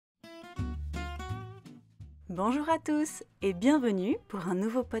Bonjour à tous et bienvenue pour un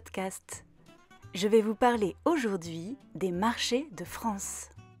nouveau podcast. Je vais vous parler aujourd'hui des marchés de France.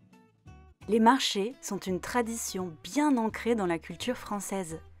 Les marchés sont une tradition bien ancrée dans la culture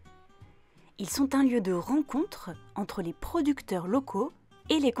française. Ils sont un lieu de rencontre entre les producteurs locaux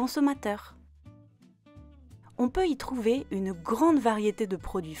et les consommateurs. On peut y trouver une grande variété de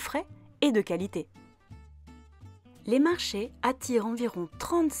produits frais et de qualité. Les marchés attirent environ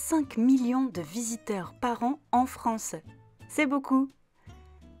 35 millions de visiteurs par an en France. C'est beaucoup.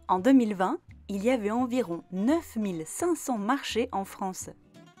 En 2020, il y avait environ 9500 marchés en France.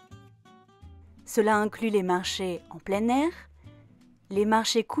 Cela inclut les marchés en plein air, les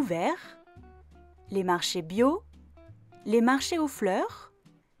marchés couverts, les marchés bio, les marchés aux fleurs,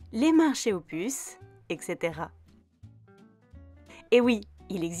 les marchés aux puces, etc. Et oui,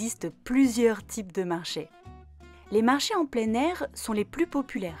 il existe plusieurs types de marchés. Les marchés en plein air sont les plus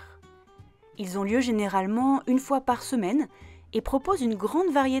populaires. Ils ont lieu généralement une fois par semaine et proposent une grande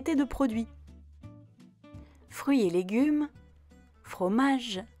variété de produits. Fruits et légumes,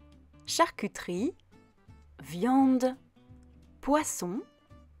 fromage, charcuterie, viande, poisson,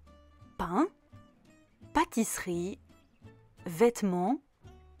 pain, pâtisserie, vêtements,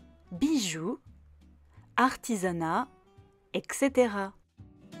 bijoux, artisanat, etc.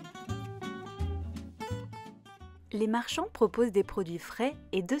 Les marchands proposent des produits frais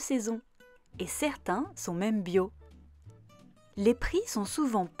et de saison, et certains sont même bio. Les prix sont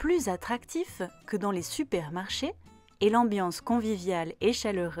souvent plus attractifs que dans les supermarchés et l'ambiance conviviale et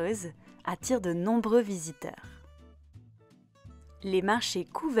chaleureuse attire de nombreux visiteurs. Les marchés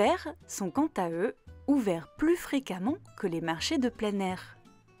couverts sont quant à eux ouverts plus fréquemment que les marchés de plein air.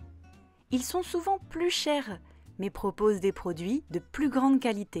 Ils sont souvent plus chers, mais proposent des produits de plus grande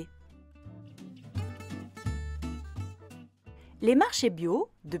qualité. Les marchés bio,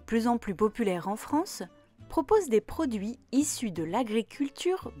 de plus en plus populaires en France, proposent des produits issus de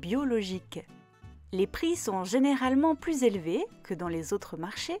l'agriculture biologique. Les prix sont généralement plus élevés que dans les autres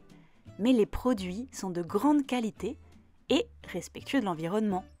marchés, mais les produits sont de grande qualité et respectueux de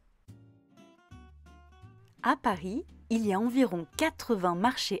l'environnement. À Paris, il y a environ 80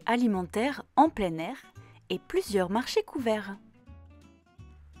 marchés alimentaires en plein air et plusieurs marchés couverts.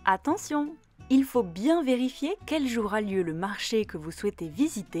 Attention! Il faut bien vérifier quel jour a lieu le marché que vous souhaitez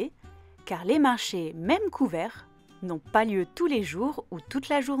visiter, car les marchés, même couverts, n'ont pas lieu tous les jours ou toute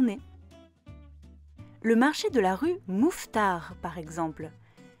la journée. Le marché de la rue Mouffetard, par exemple,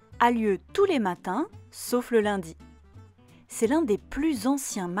 a lieu tous les matins, sauf le lundi. C'est l'un des plus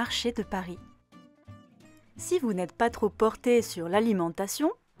anciens marchés de Paris. Si vous n'êtes pas trop porté sur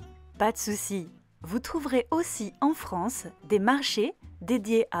l'alimentation, pas de souci, vous trouverez aussi en France des marchés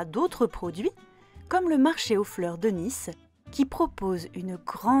dédiés à d'autres produits, comme le marché aux fleurs de Nice, qui propose une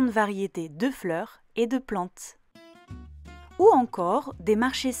grande variété de fleurs et de plantes. Ou encore des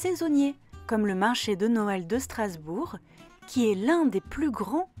marchés saisonniers, comme le marché de Noël de Strasbourg, qui est l'un des plus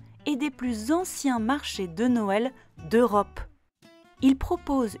grands et des plus anciens marchés de Noël d'Europe. Il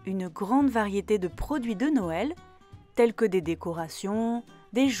propose une grande variété de produits de Noël, tels que des décorations,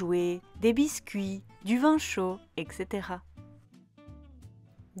 des jouets, des biscuits, du vin chaud, etc.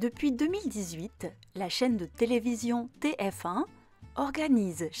 Depuis 2018, la chaîne de télévision TF1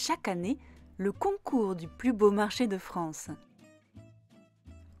 organise chaque année le concours du plus beau marché de France.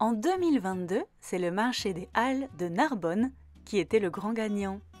 En 2022, c'est le marché des Halles de Narbonne qui était le grand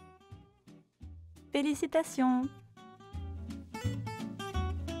gagnant. Félicitations!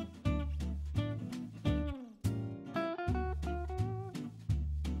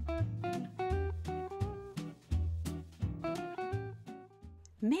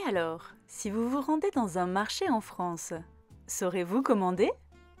 Mais alors, si vous vous rendez dans un marché en France, saurez-vous commander?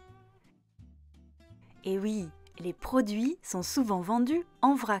 Eh oui, les produits sont souvent vendus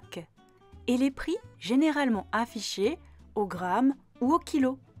en vrac et les prix généralement affichés au gramme ou au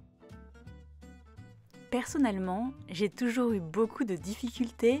kilo. Personnellement, j'ai toujours eu beaucoup de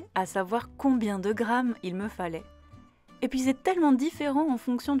difficultés à savoir combien de grammes il me fallait. Et puis c'est tellement différent en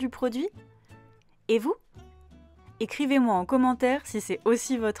fonction du produit. Et vous ? Écrivez-moi en commentaire si c'est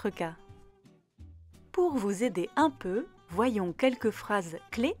aussi votre cas. Pour vous aider un peu, voyons quelques phrases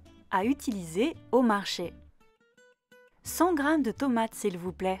clés à utiliser au marché. 100 g de tomates s'il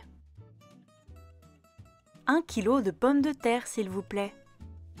vous plaît. 1 kg de pommes de terre s'il vous plaît.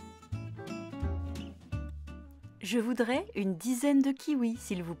 Je voudrais une dizaine de kiwis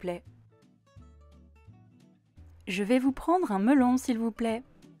s'il vous plaît. Je vais vous prendre un melon s'il vous plaît.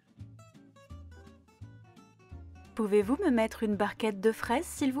 Pouvez-vous me mettre une barquette de fraises,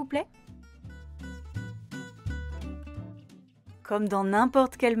 s'il vous plaît? Comme dans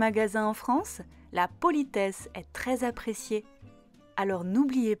n'importe quel magasin en France, La politesse est très appréciée. Alors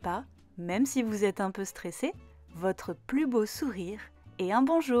n'oubliez pas, même si vous êtes un peu stressé, votre plus beau sourire et un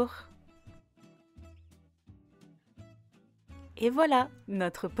bonjour. Et voilà,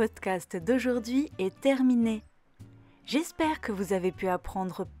 notre podcast d'aujourd'hui est terminé. J'espère que vous avez pu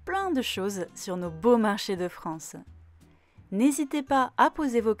apprendre plein de choses sur nos beaux marchés de France. N'hésitez pas à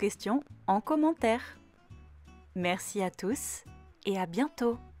poser vos questions en commentaire. Merci à tous et à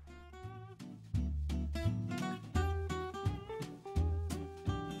bientôt.